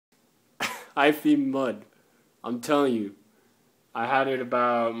Hyphy mud. I'm telling you, I had it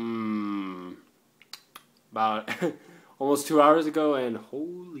about almost 2 hours ago, and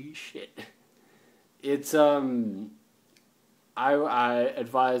holy shit, it's I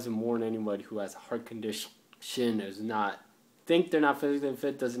advise and warn anybody who has a heart condition, is not think they're not physically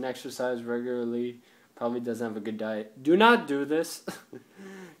fit, doesn't exercise regularly, probably doesn't have a good diet. Do not do this,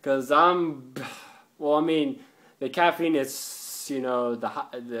 because well, I mean, the caffeine is just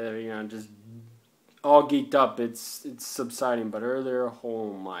all geeked up. It's subsiding, but earlier,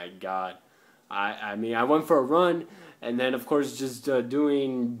 oh my god, I mean, I went for a run, and then of course just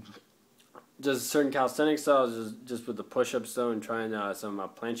doing just certain calisthenics styles, just with the push-ups though, and trying some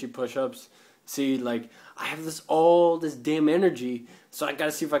planchy push-ups. See, like, I have all this damn energy, so I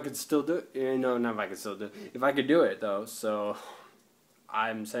gotta see if I could still do it. Not if I could still do it. If I could do it though, so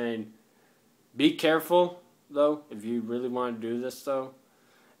I'm saying, be careful though if you really want to do this though.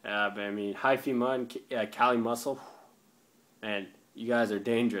 But I mean, Hyphy mud, Cali muscle, man, you guys are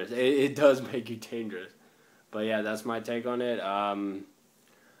dangerous. It does make you dangerous. But yeah, that's my take on it.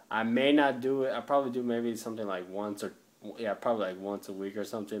 I may not do it. I'll probably do maybe something like probably like once a week or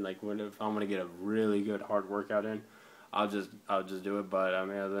something. Like if I'm gonna get a really good hard workout in, I'll just do it. But I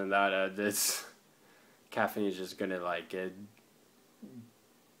mean, other than that, this caffeine is just gonna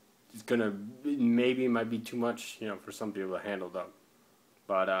it's gonna maybe it might be too much, for some people to handle though.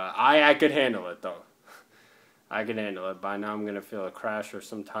 But I could handle it though. I could handle it. By now I'm gonna feel a crash or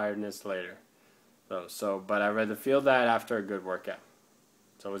some tiredness later. But I'd rather feel that after a good workout.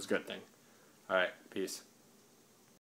 So it's a good thing. All right, peace.